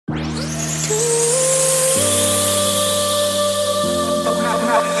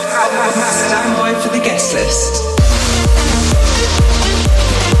Stand by for the guest list.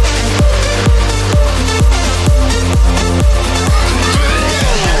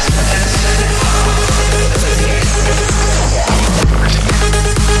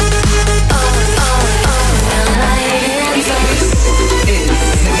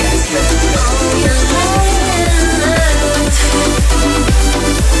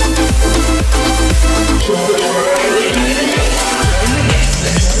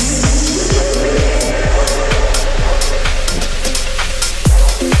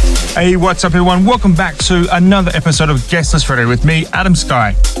 Hey, what's up everyone? Welcome back to another episode of Guest List Radio with me, Adam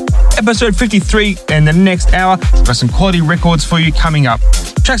Sky. Episode 53, in the next hour, we've got some quality records for you coming up.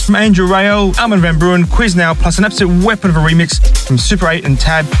 Tracks from Andrew Rayel, Armin van Buuren, Quiz Now, plus an absolute weapon of a remix from Super 8 and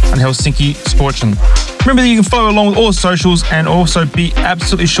Tab and Helsinki Sportchen. Remember that you can follow along with all socials and also be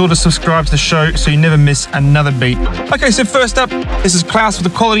absolutely sure to subscribe to the show so you never miss another beat. Okay, so first up, this is Klaus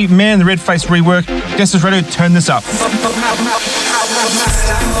with the quality Man in the Red Face rework. Guest List Radio, turn this up.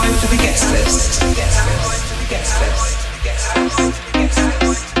 Stand by for the guest list.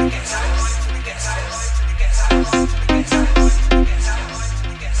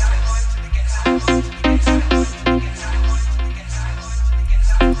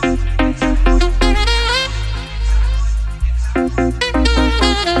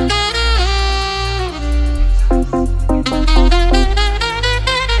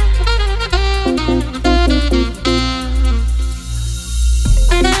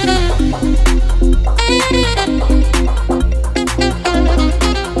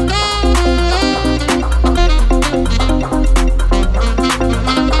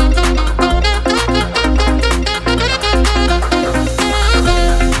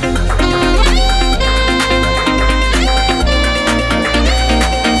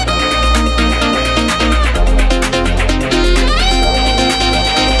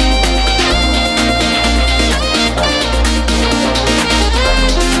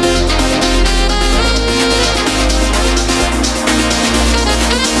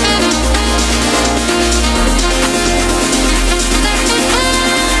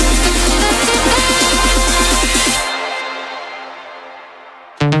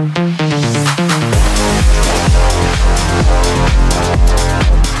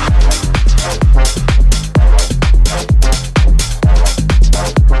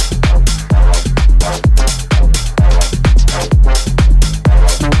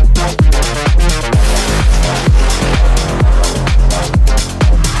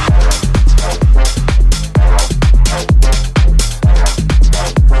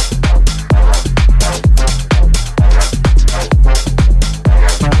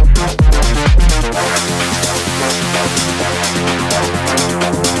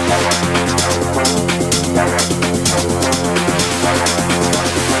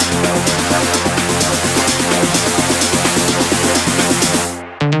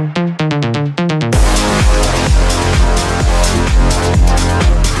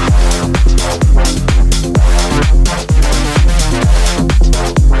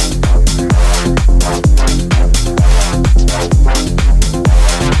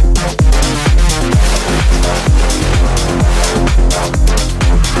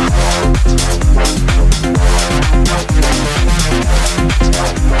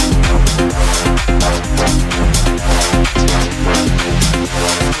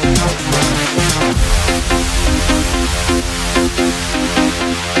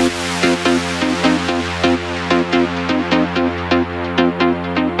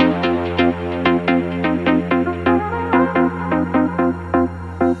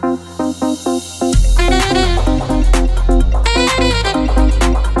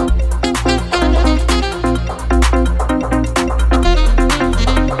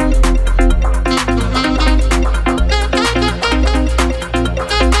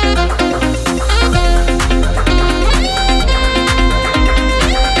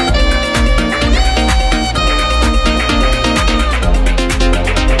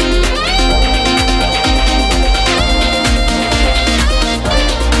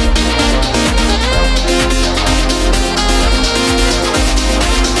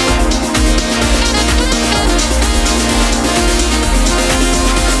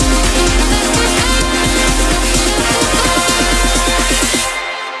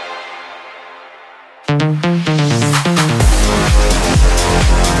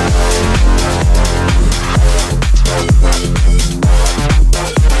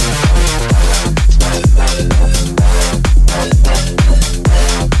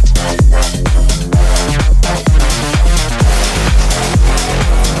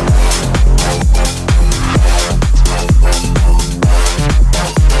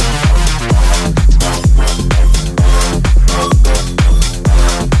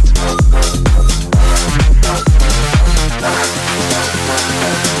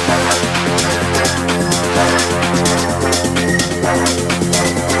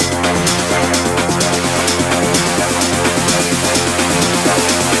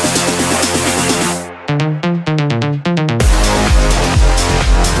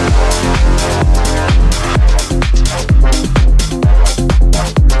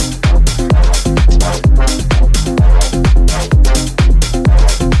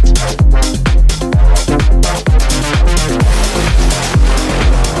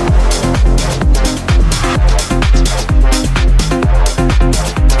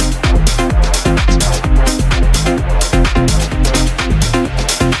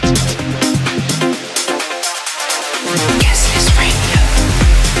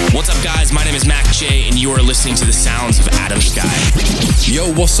 guys, my name is Mac J, and you are listening to the sounds of Adam Sky.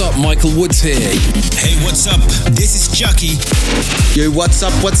 Yo, what's up? Michael Woods here. Hey, what's up? This is Chucky. Yo, what's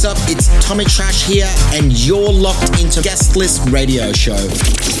up? What's up? It's Tommy Trash here, and you're locked into Guest List Radio Show.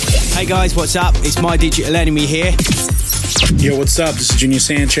 Hey guys, what's up? It's My Digital Enemy here. Yo, what's up? This is Junior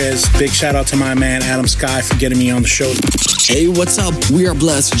Sanchez. Big shout out to my man Adam Sky for getting me on the show. Hey, what's up? We are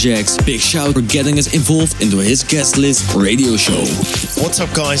Blasterjaxx. Big shout for getting us involved into his Guest List Radio Show. What's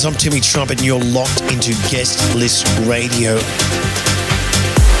up, guys? I'm Timmy Trumpet, and you're locked into Guest List Radio.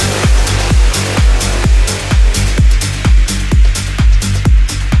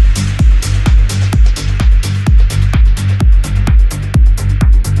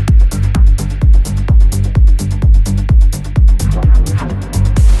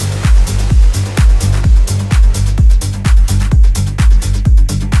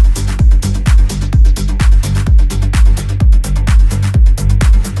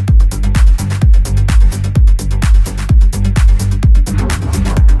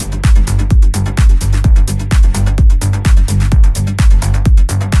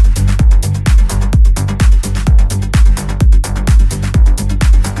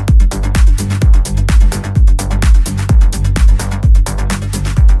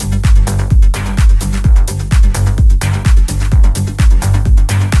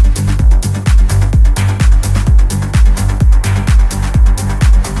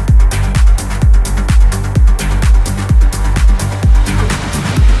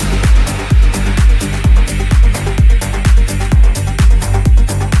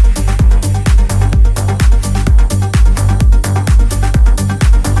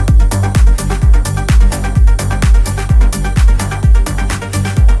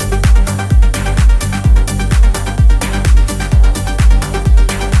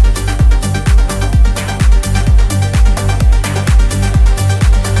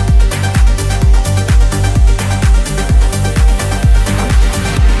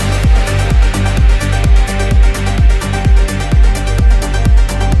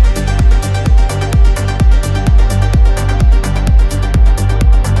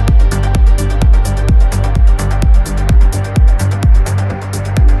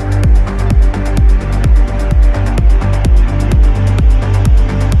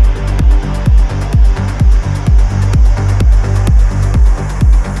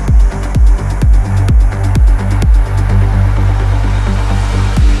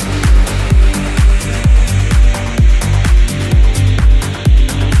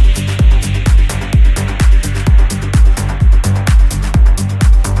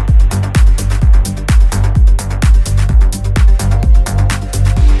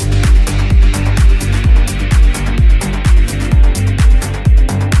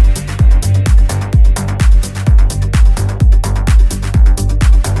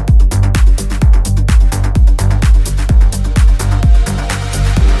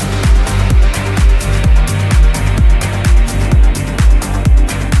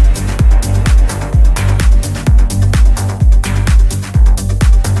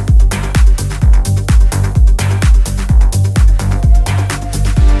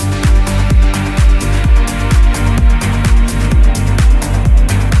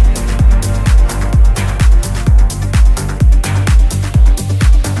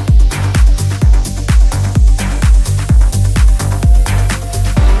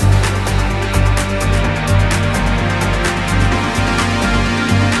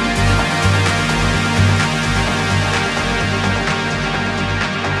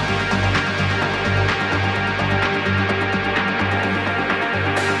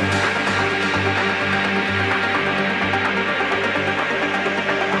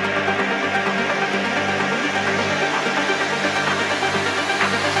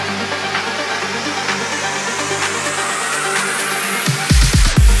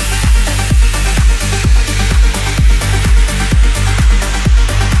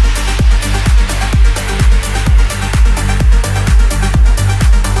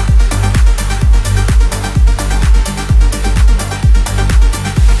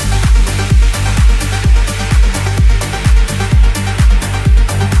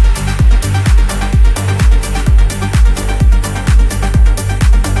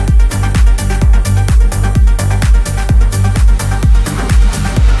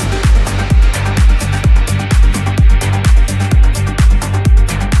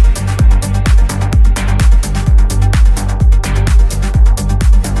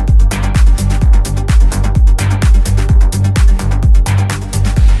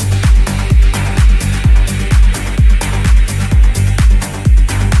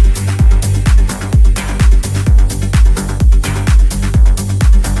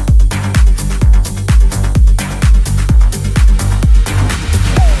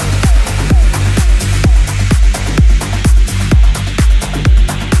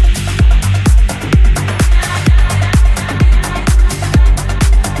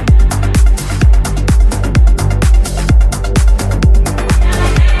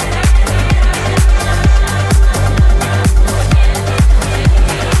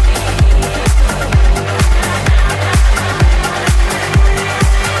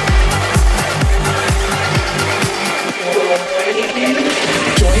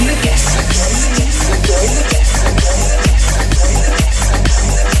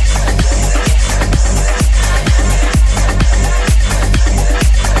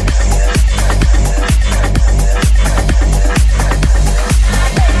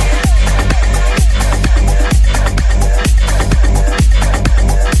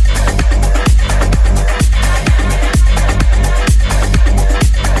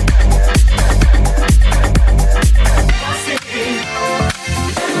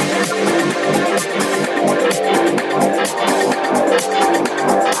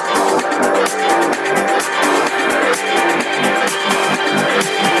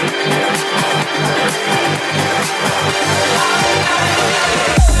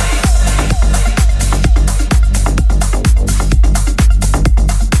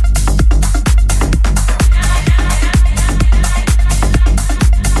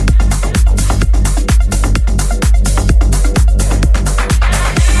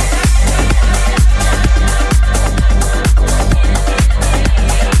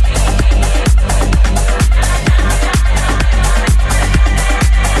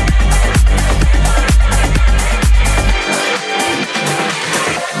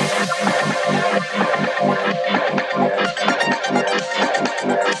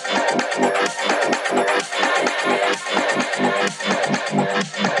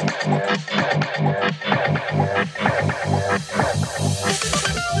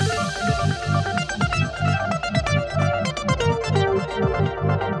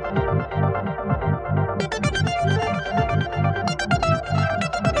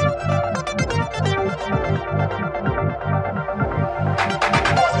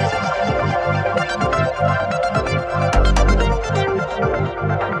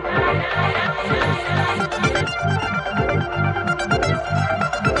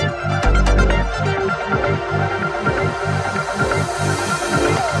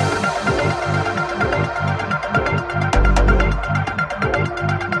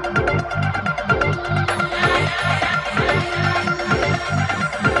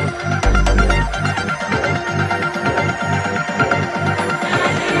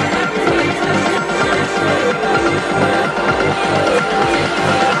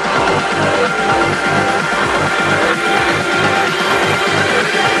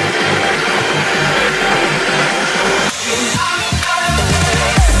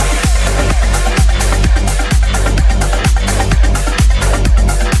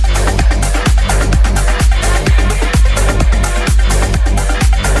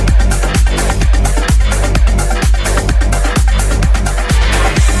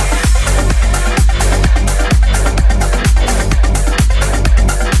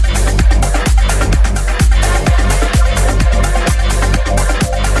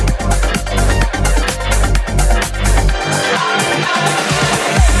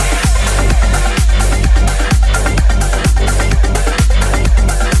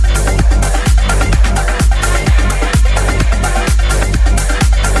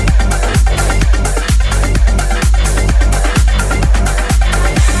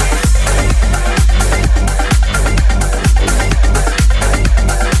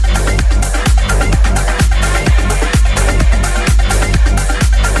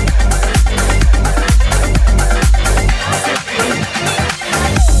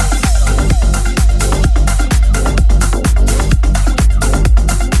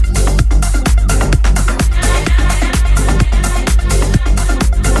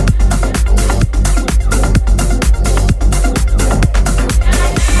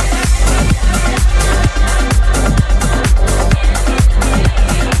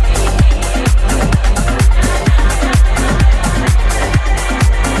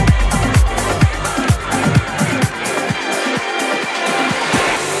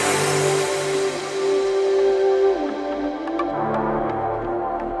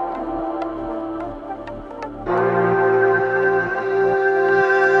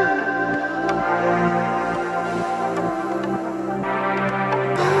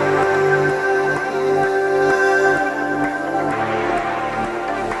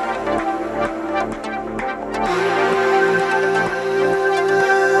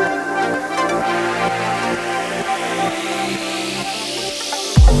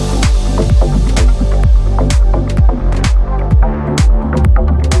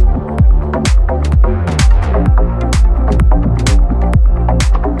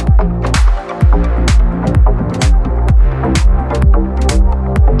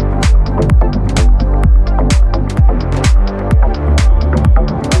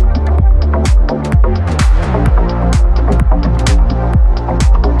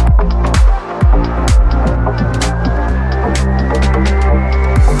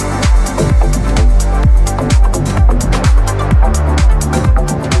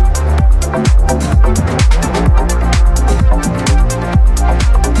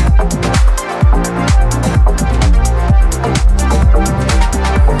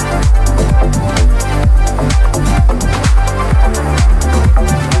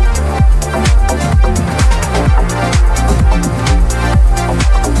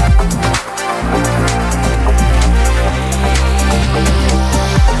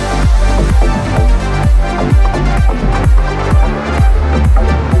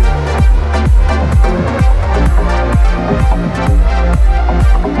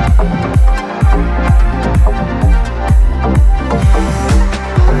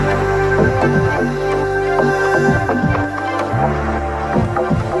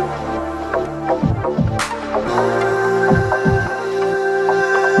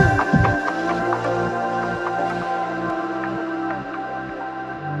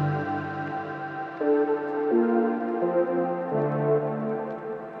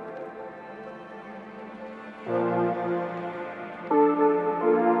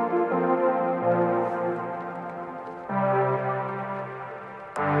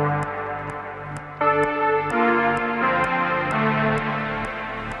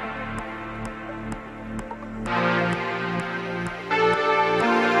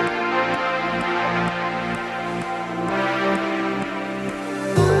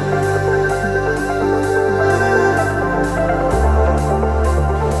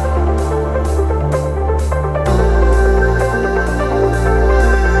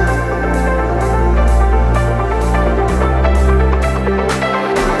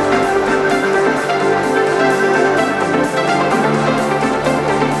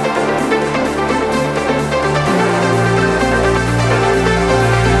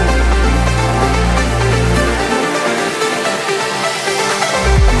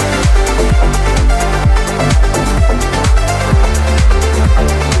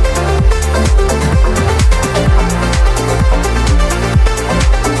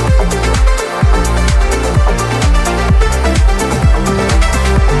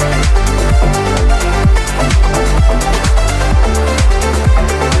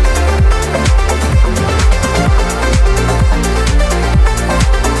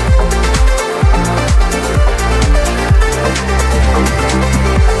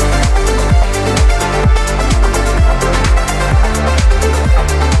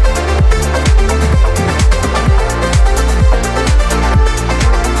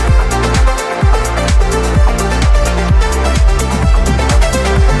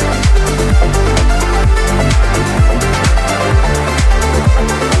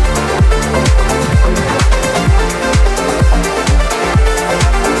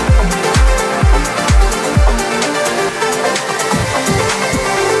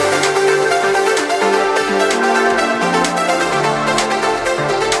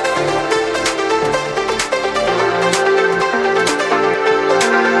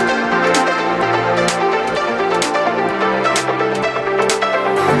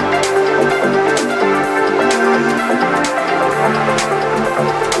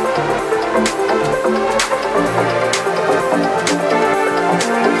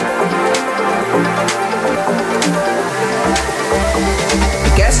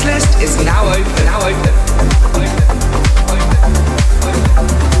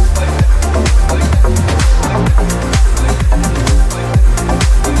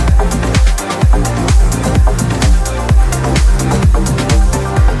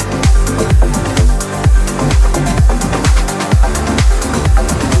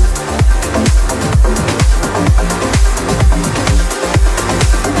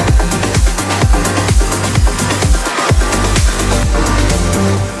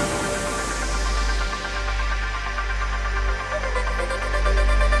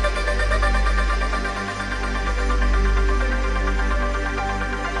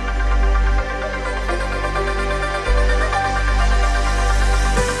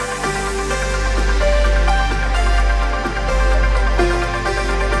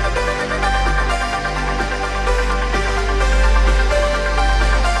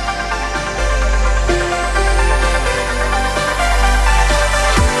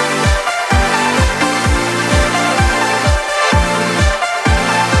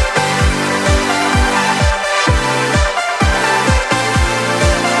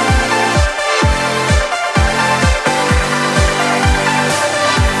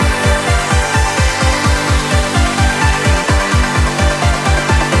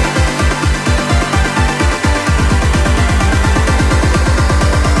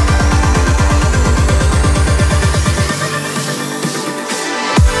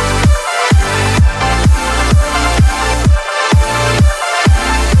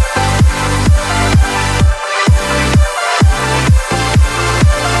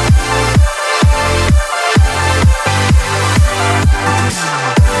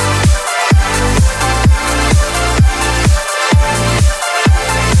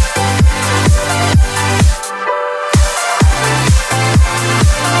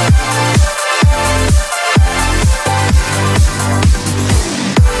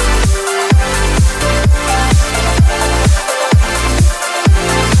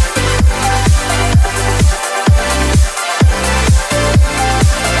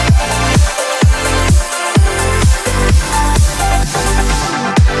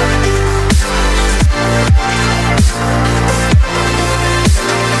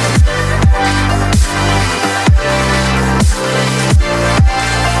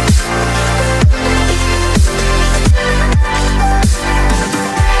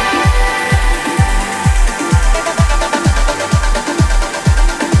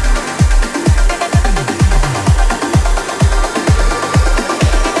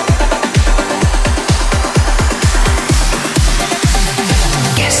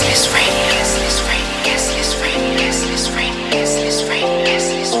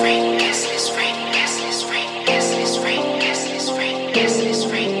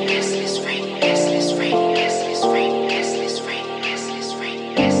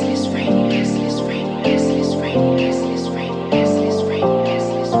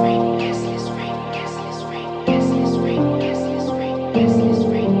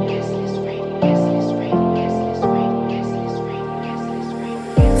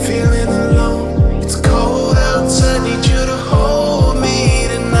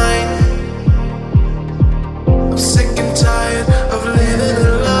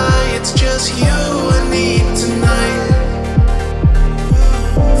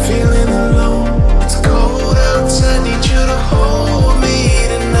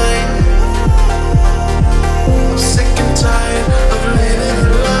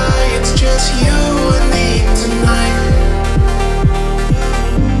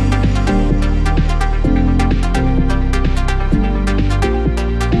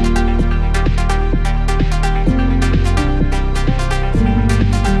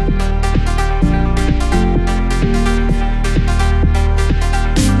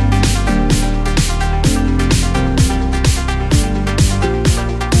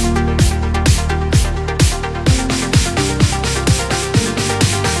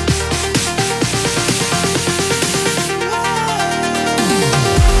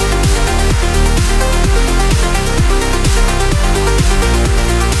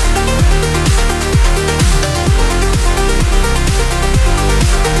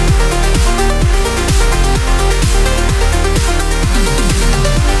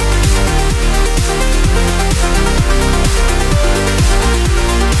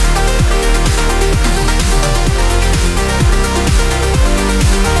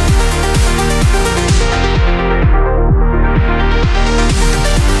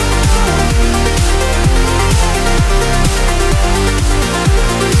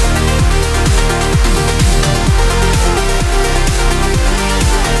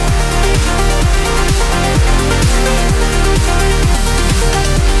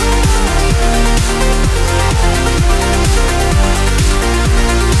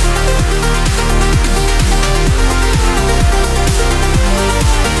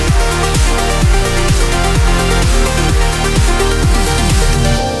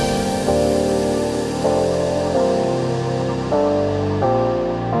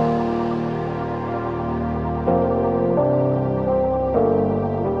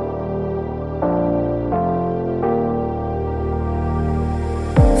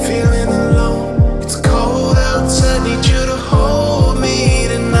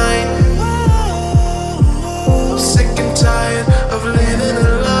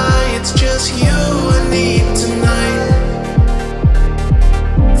 just you I need tonight.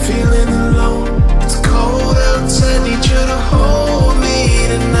 Feeling alone, it's cold outside, need you to hold me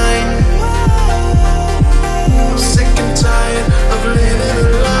tonight. I'm sick and tired of living a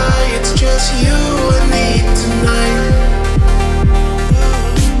lie, it's just you I need tonight.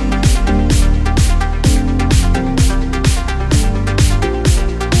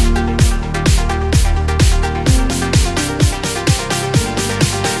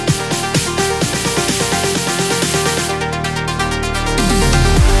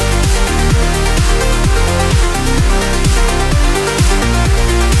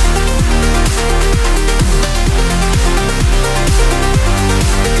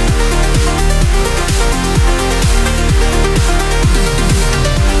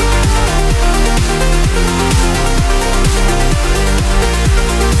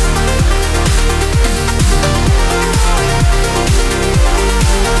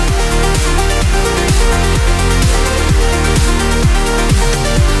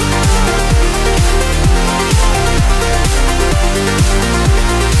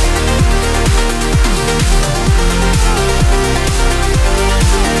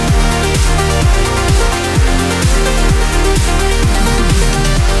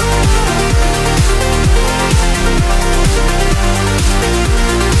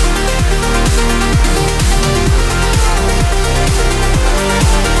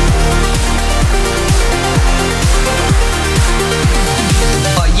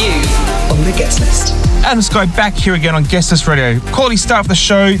 Adam Sky back here again on Guest List Radio. Quality start for the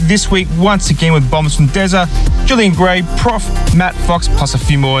show this week once again with bombs from Deza, Julian Gray, Prof, Matt Fox, plus a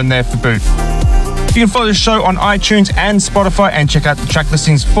few more in there for boot. You can follow the show on iTunes and Spotify and check out the track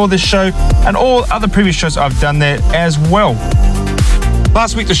listings for this show and all other previous shows I've done there as well.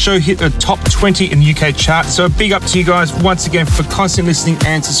 Last week the show hit the top 20 in the UK chart, so a big up to you guys once again for constantly listening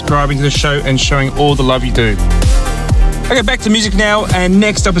and subscribing to the show and showing all the love you do. Okay, back to music now, and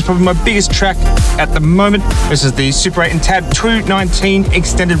next up is probably my biggest track at the moment. This is the Super 8 and Tab 219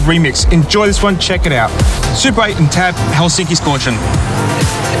 Extended Remix. Enjoy this one, check it out. Super 8 and Tab, Helsinki Scorchin'.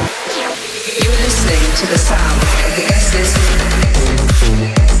 You're listening to the sound of the Guest List.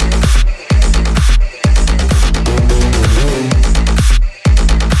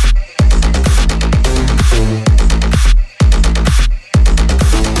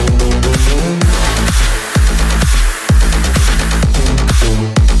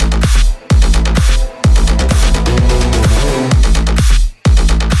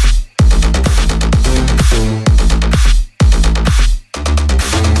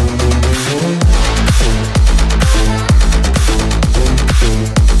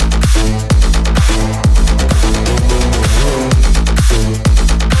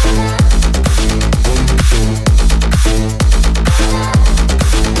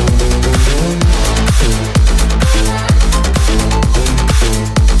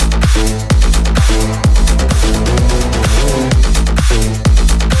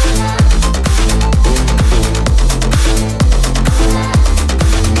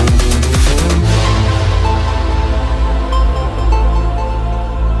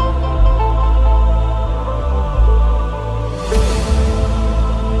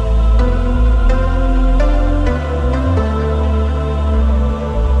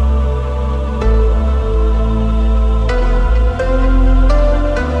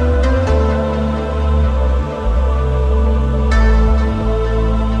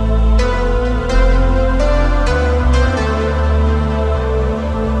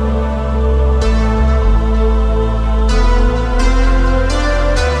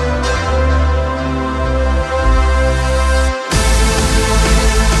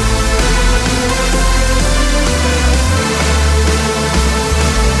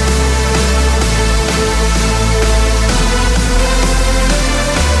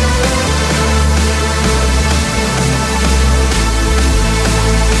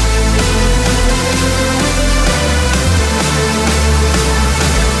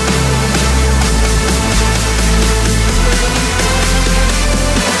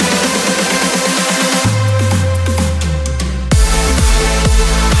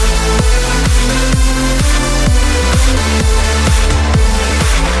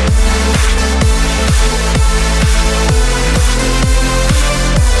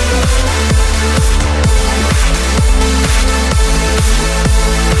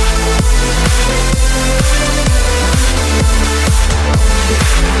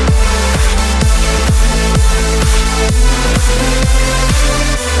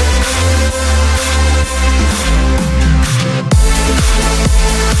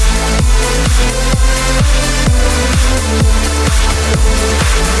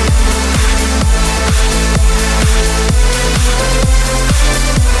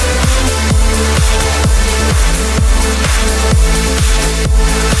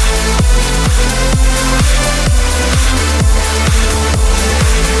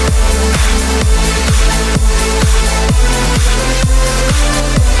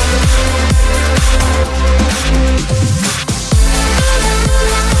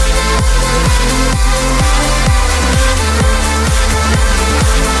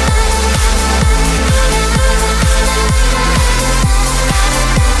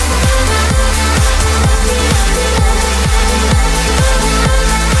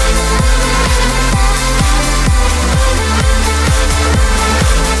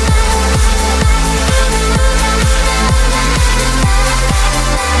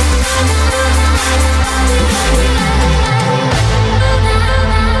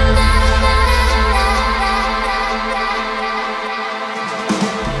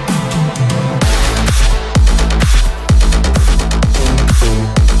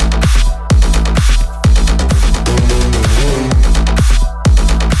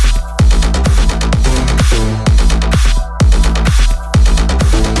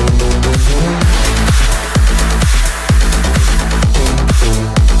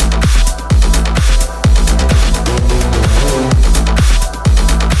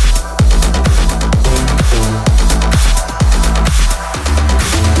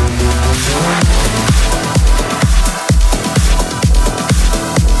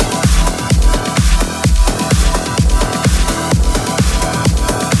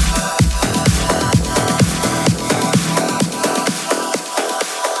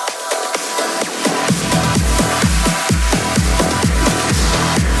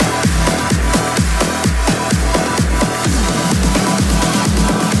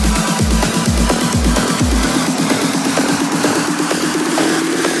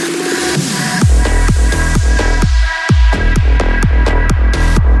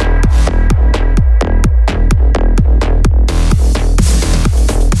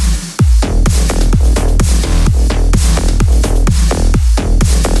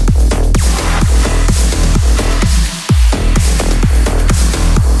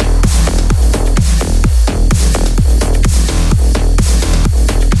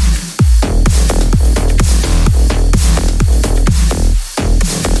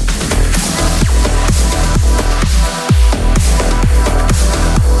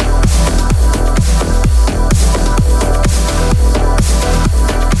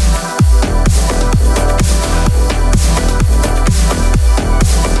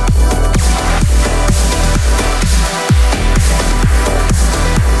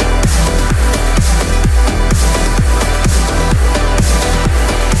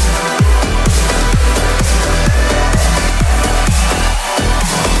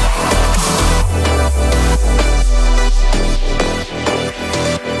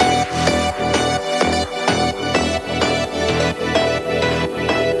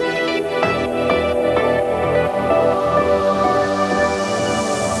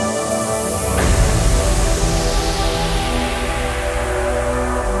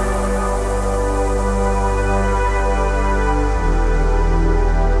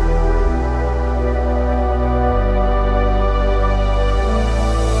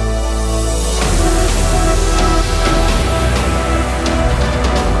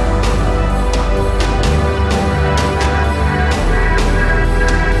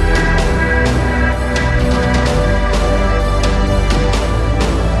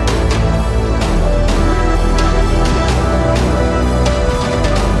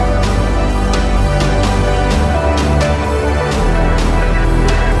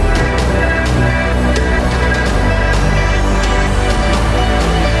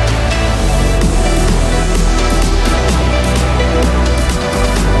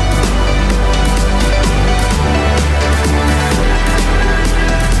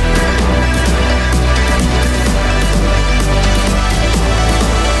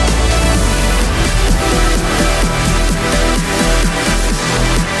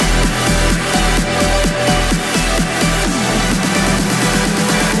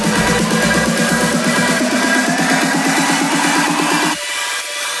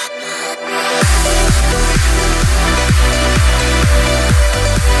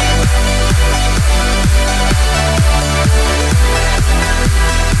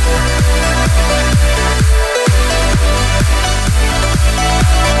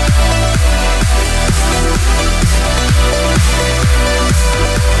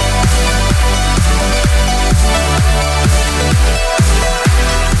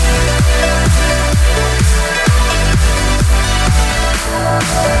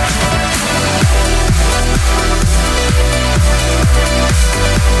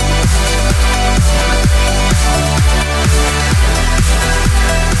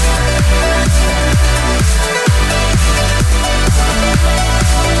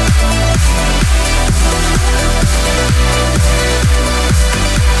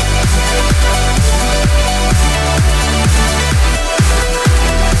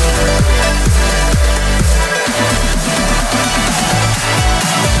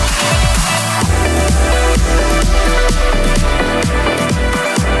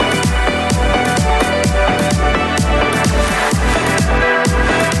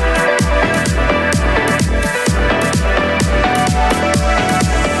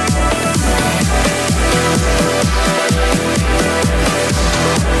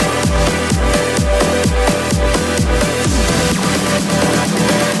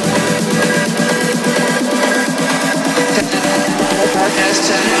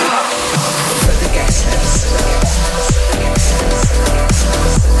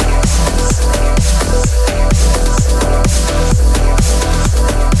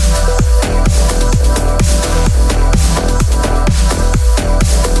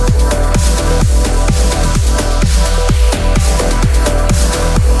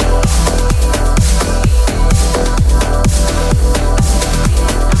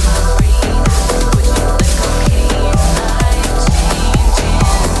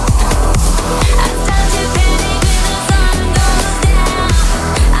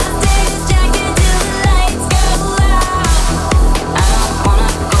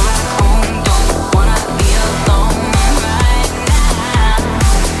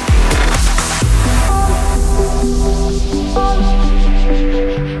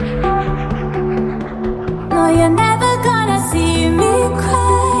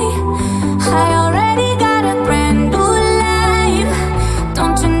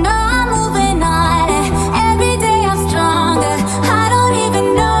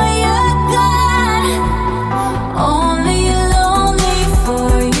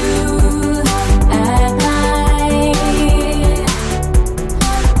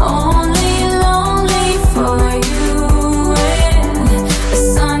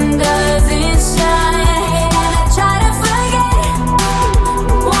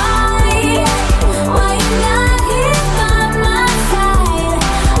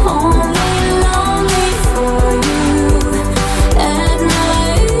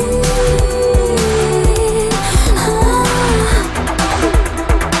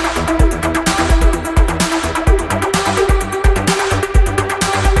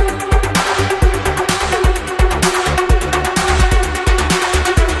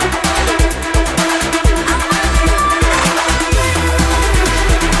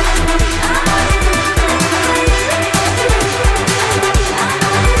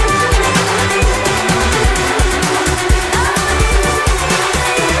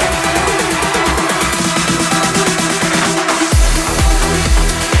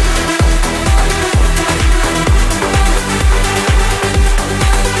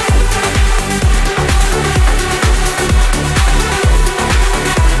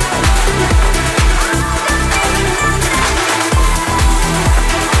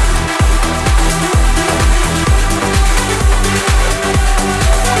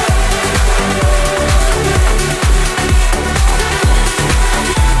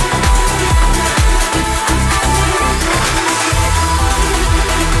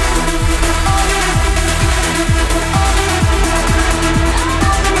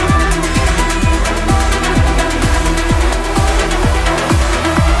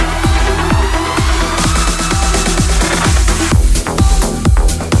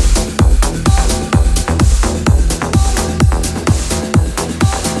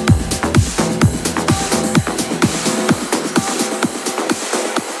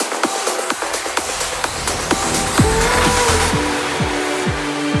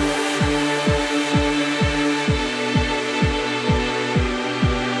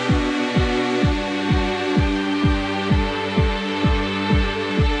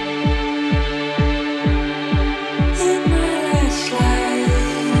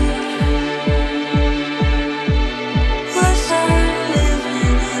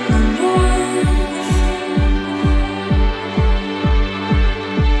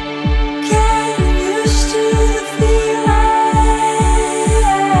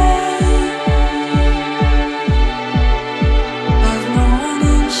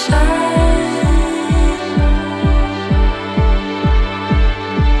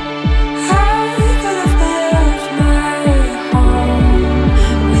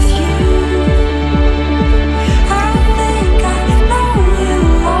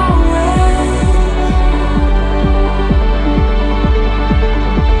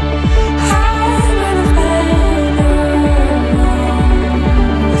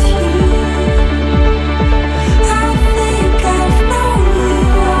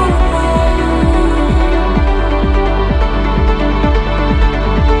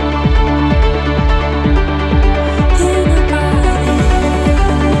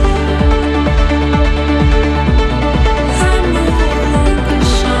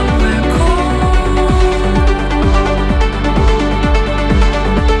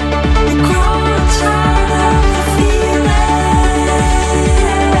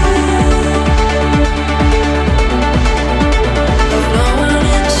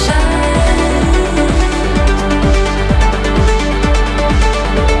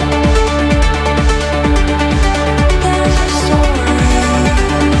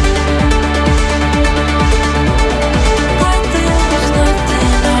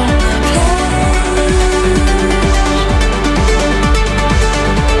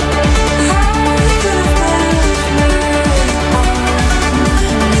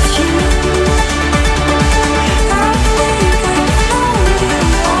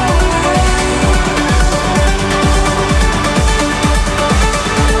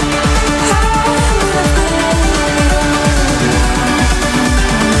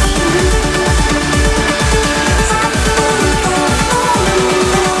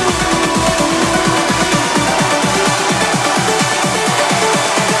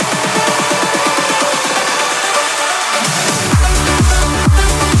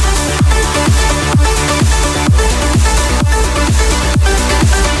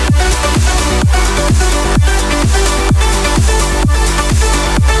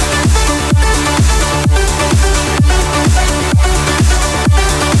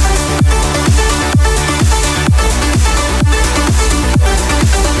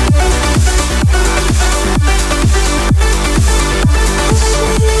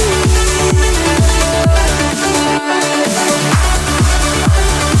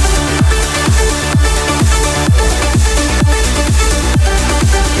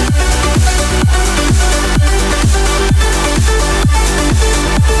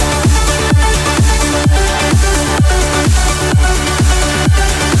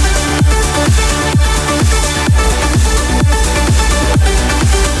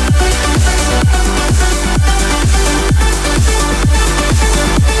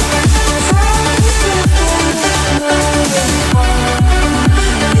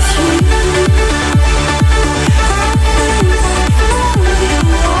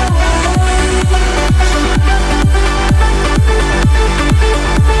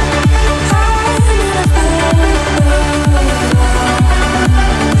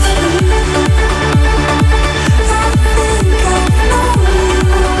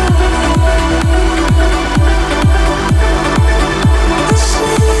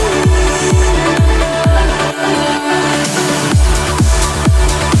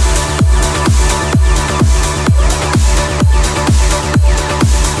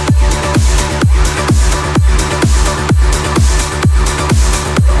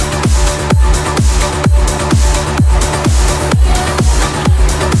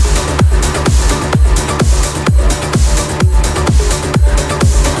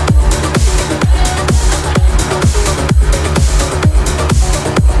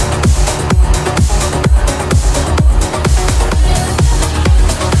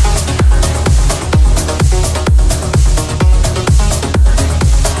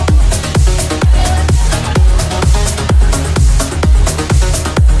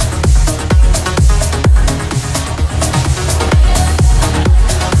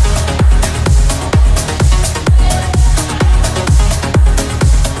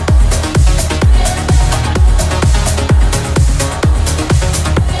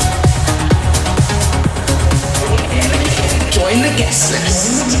 guest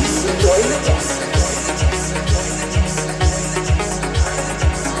list. Enjoy the guest list.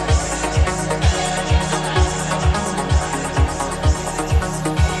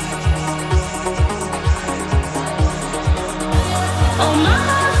 Oh my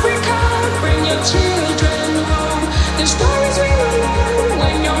Africa, bring your children home. The stories we will learn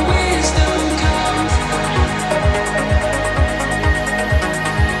when your wisdom comes.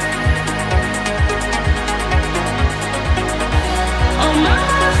 Oh my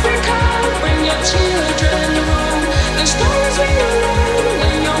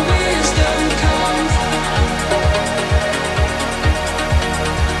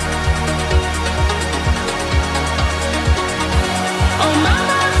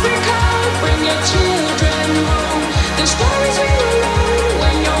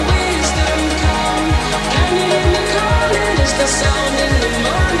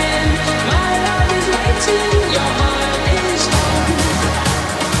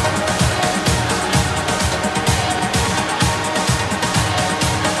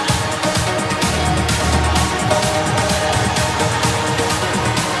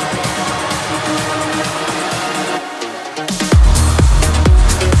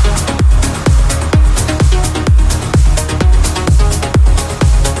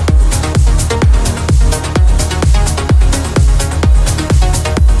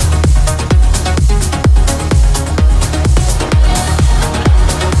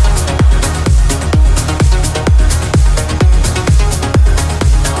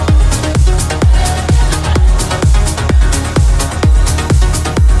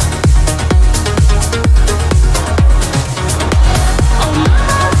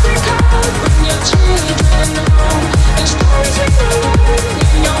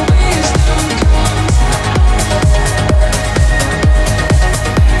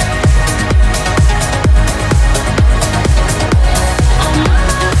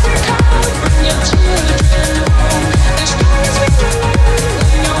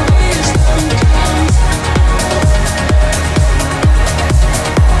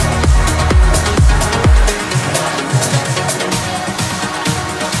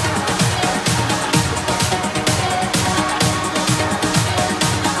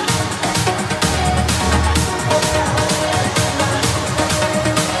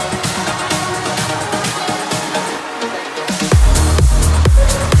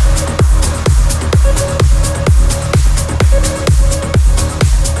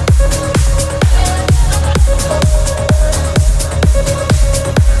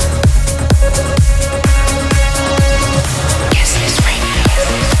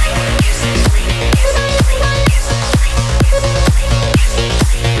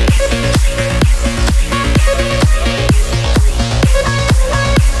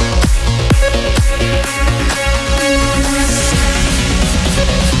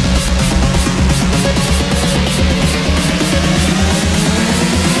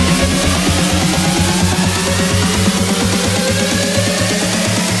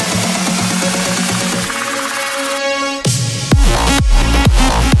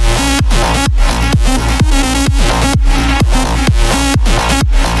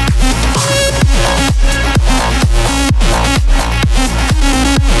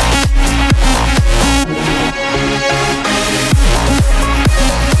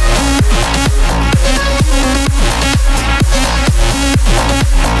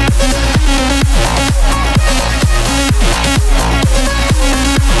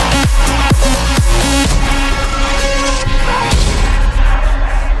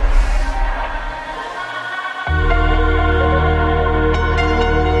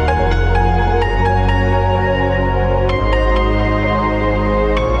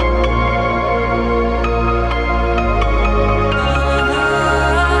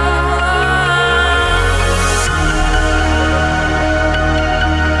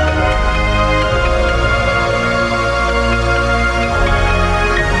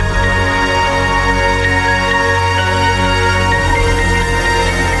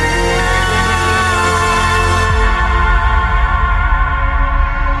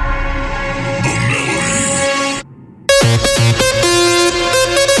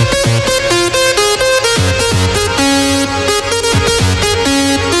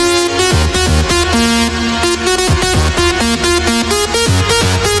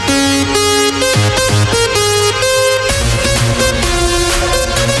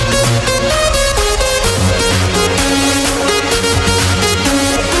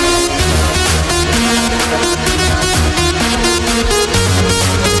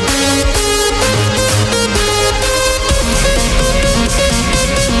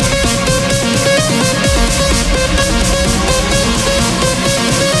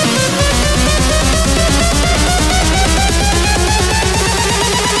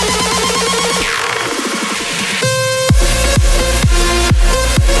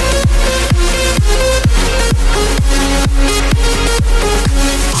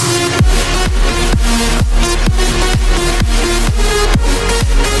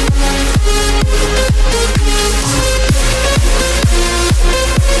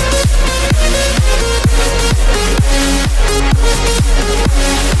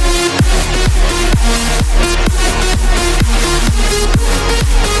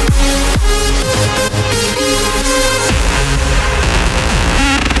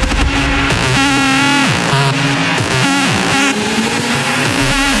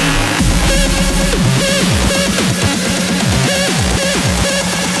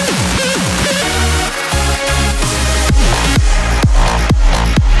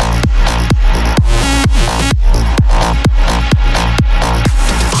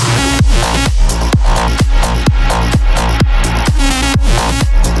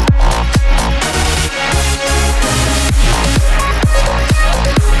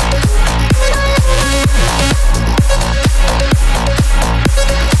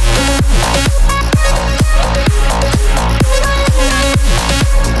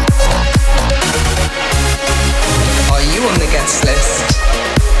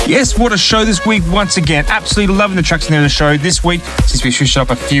Yes, what a show this week once again. Absolutely loving the tracks in the show this week since we switched up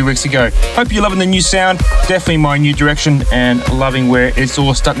a few weeks ago. Hope you're loving the new sound, definitely my new direction, and loving where it's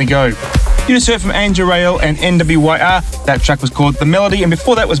all starting to go. You just heard from Angel Rael and NWYR. That track was called The Melody, and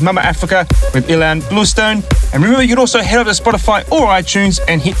before that was Mama Africa with Ilan Bluestone. And remember, you can also head over to Spotify or iTunes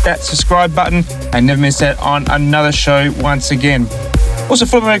and hit that subscribe button and never miss out on another show once again. Also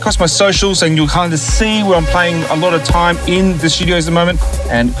follow me across my socials and you'll kind of see where I'm playing a lot of time in the studios at the moment,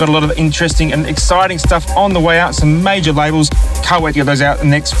 and got a lot of interesting and exciting stuff on the way out, some major labels. Can't wait to get those out in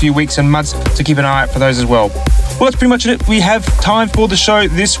the next few weeks and months, so keep an eye out for those as well. Well, that's pretty much it. We have time for the show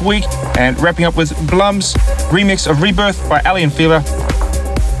this week, and wrapping up with Blum's remix of Rebirth by Ali and Fila.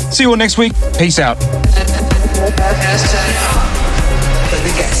 See you all next week. Peace out. For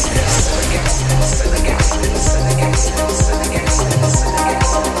the guest list.